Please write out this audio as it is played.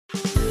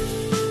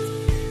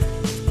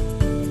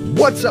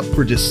What's up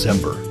for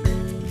December?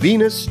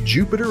 Venus,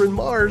 Jupiter, and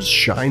Mars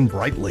shine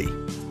brightly.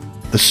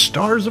 The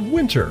stars of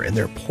winter and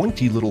their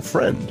pointy little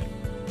friend.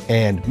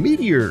 And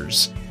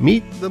meteors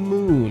meet the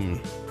moon.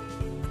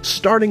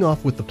 Starting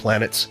off with the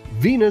planets,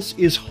 Venus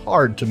is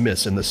hard to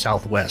miss in the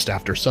southwest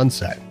after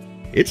sunset.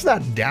 It's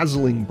that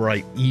dazzling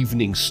bright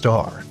evening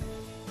star.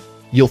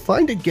 You'll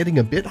find it getting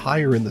a bit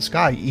higher in the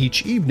sky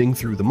each evening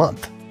through the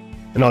month.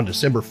 And on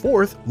December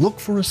 4th, look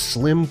for a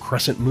slim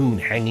crescent moon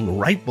hanging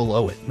right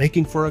below it,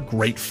 making for a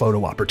great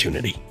photo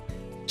opportunity.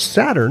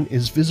 Saturn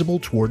is visible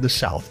toward the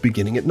south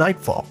beginning at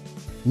nightfall.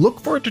 Look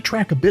for it to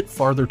track a bit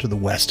farther to the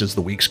west as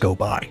the weeks go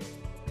by.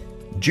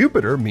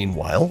 Jupiter,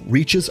 meanwhile,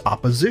 reaches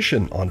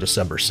opposition on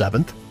December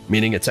 7th,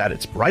 meaning it's at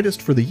its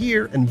brightest for the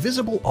year and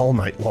visible all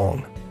night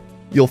long.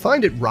 You'll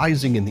find it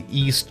rising in the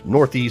east,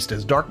 northeast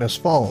as darkness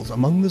falls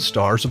among the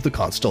stars of the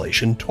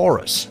constellation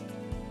Taurus.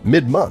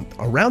 Mid-month,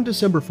 around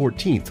December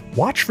 14th,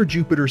 watch for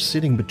Jupiter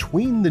sitting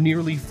between the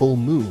nearly full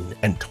moon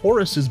and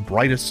Taurus's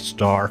brightest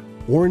star,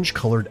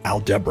 orange-colored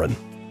Aldebaran.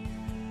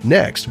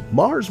 Next,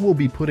 Mars will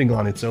be putting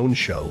on its own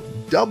show,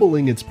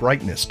 doubling its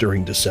brightness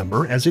during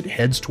December as it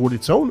heads toward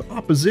its own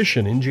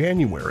opposition in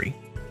January.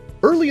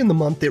 Early in the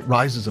month, it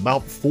rises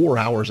about 4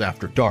 hours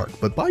after dark,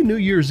 but by New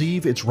Year's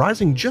Eve, it's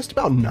rising just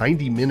about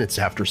 90 minutes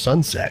after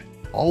sunset,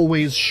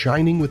 always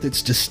shining with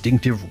its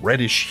distinctive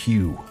reddish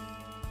hue.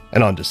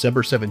 And on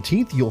December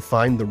 17th, you'll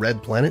find the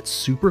red planet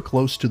super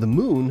close to the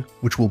moon,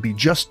 which will be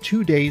just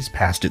 2 days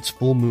past its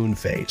full moon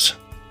phase.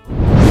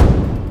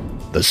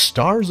 The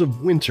stars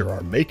of winter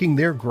are making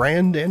their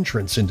grand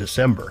entrance in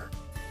December.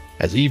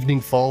 As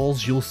evening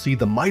falls, you'll see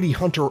the mighty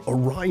hunter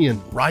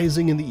Orion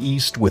rising in the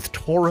east with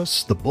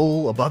Taurus, the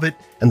bull, above it,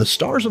 and the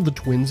stars of the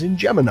twins in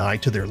Gemini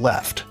to their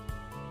left.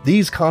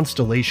 These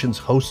constellations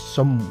host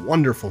some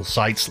wonderful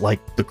sights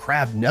like the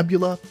Crab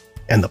Nebula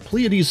and the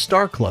Pleiades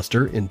star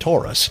cluster in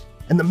Taurus,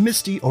 and the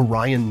misty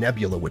Orion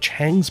Nebula which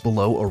hangs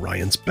below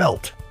Orion's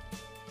belt.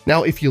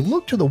 Now, if you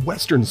look to the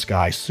western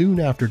sky soon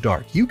after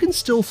dark, you can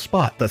still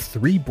spot the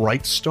 3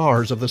 bright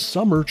stars of the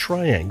summer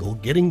triangle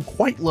getting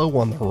quite low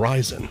on the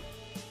horizon.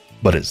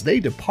 But as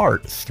they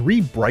depart, 3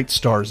 bright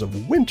stars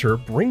of winter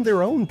bring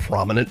their own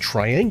prominent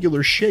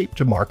triangular shape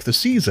to mark the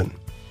season.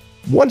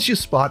 Once you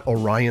spot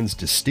Orion's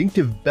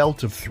distinctive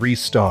belt of 3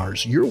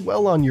 stars, you're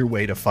well on your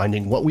way to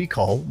finding what we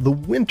call the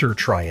winter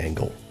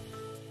triangle.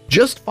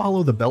 Just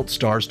follow the belt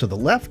stars to the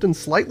left and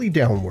slightly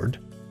downward.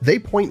 They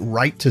point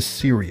right to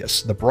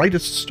Sirius, the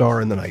brightest star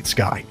in the night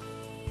sky.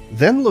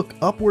 Then look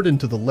upward and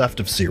to the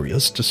left of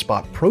Sirius to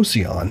spot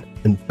Procyon,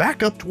 and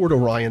back up toward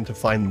Orion to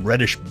find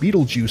reddish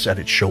Betelgeuse at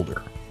its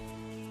shoulder.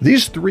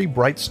 These 3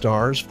 bright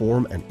stars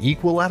form an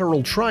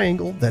equilateral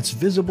triangle that's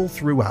visible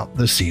throughout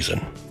the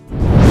season.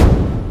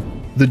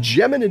 The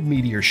Geminid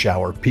meteor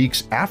shower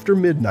peaks after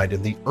midnight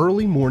in the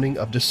early morning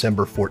of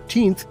December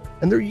 14th,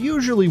 and they're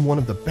usually one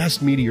of the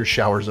best meteor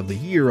showers of the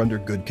year under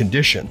good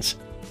conditions.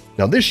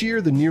 Now this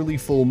year, the nearly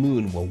full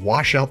moon will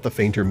wash out the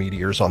fainter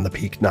meteors on the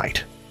peak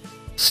night.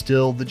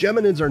 Still, the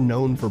Geminids are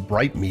known for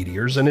bright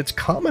meteors, and it's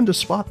common to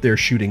spot their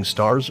shooting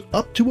stars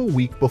up to a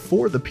week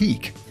before the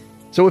peak.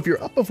 So if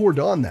you're up before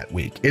dawn that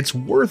week, it's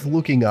worth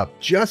looking up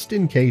just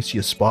in case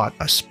you spot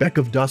a speck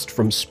of dust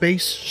from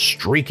space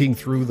streaking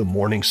through the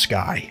morning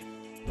sky.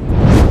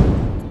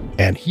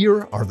 And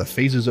here are the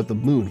phases of the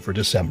moon for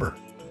December.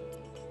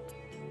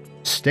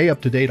 Stay up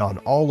to date on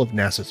all of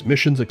NASA's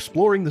missions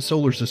exploring the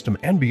solar system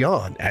and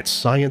beyond at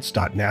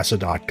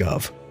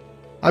science.nasa.gov.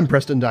 I'm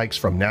Preston Dykes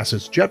from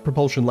NASA's Jet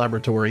Propulsion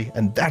Laboratory,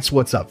 and that's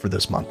what's up for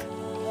this month.